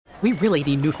We really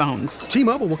need new phones.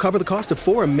 T-Mobile will cover the cost of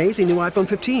 4 amazing new iPhone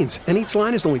 15s, and each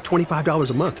line is only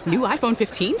 $25 a month. New iPhone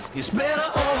 15s? It's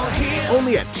better over here.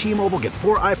 Only at T-Mobile, get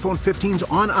 4 iPhone 15s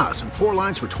on us and 4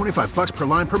 lines for $25 per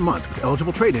line per month with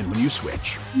eligible trade-in when you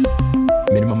switch.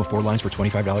 Minimum of 4 lines for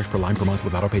 $25 per line per month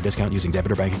with autopay discount using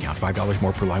debit or bank account. $5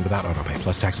 more per line without autopay,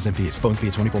 plus taxes and fees. Phone fee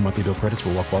at 24 monthly bill credits for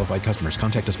well-qualified customers.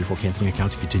 Contact us before canceling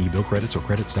account to continue bill credits or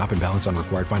credit stop and balance on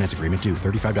required finance agreement due.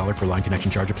 $35 per line connection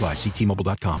charge applies. See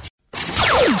T-Mobile.com.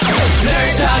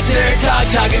 Nerd Talk,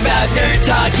 talking about Nerd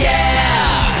Talk,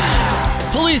 yeah!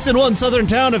 Police in one southern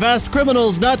town have asked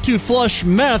criminals not to flush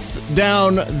meth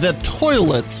down the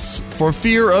toilets for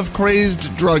fear of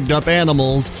crazed, drugged-up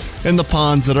animals in the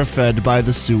ponds that are fed by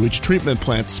the sewage treatment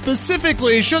plant.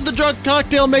 Specifically, should the drug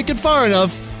cocktail make it far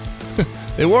enough,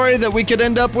 they worry that we could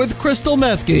end up with crystal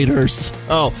meth gators.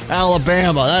 Oh,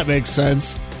 Alabama, that makes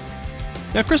sense.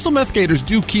 Now, crystal meth gators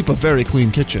do keep a very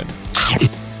clean kitchen.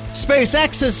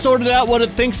 SpaceX has sorted out what it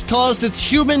thinks caused its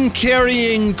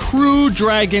human-carrying Crew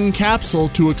Dragon capsule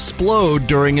to explode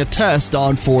during a test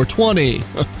on 420.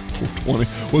 420?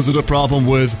 Was it a problem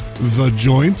with the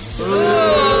joints?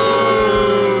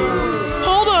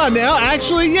 Hold on now.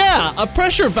 Actually, yeah. A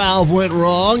pressure valve went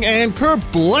wrong and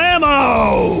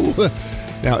kerblamo!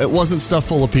 Now, it wasn't stuff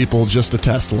full of people, just a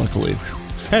test, luckily.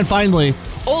 And finally,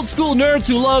 old school nerds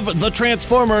who love the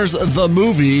Transformers, the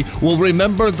movie, will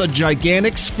remember the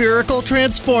gigantic spherical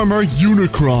Transformer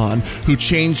Unicron, who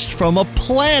changed from a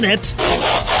planet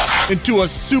into a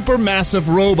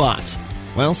supermassive robot.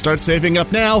 Well, start saving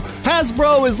up now.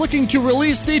 Hasbro is looking to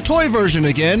release the toy version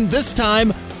again, this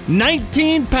time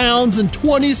 19 pounds and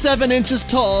 27 inches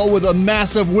tall with a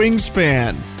massive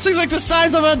wingspan. This thing's like the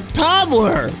size of a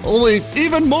toddler, only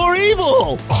even more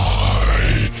evil.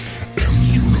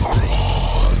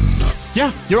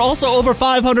 Yeah, you're also over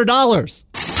 $500. Nerd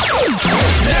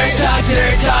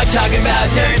Talk, talking about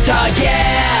Nerd Talk,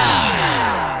 yeah!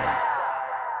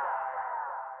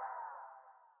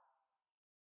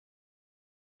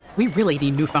 We really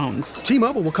need new phones.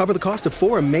 T-Mobile will cover the cost of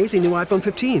 4 amazing new iPhone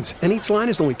 15s, and each line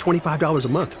is only $25 a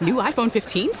month. New iPhone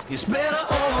 15s? It's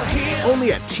better over here.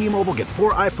 Only at T-Mobile, get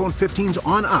 4 iPhone 15s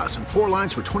on us and 4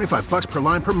 lines for $25 per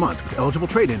line per month with eligible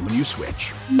trade-in when you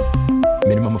switch.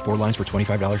 Minimum of 4 lines for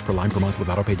 $25 per line per month with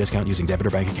autopay discount using debit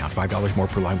or bank account. $5 more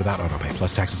per line without autopay,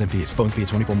 plus taxes and fees. Phone fee at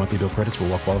 24 monthly bill credits for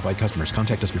well-qualified customers.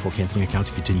 Contact us before canceling account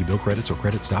to continue bill credits or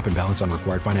credit stop and balance on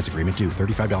required finance agreement due.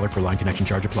 $35 per line connection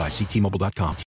charge applies. See T-Mobile.com.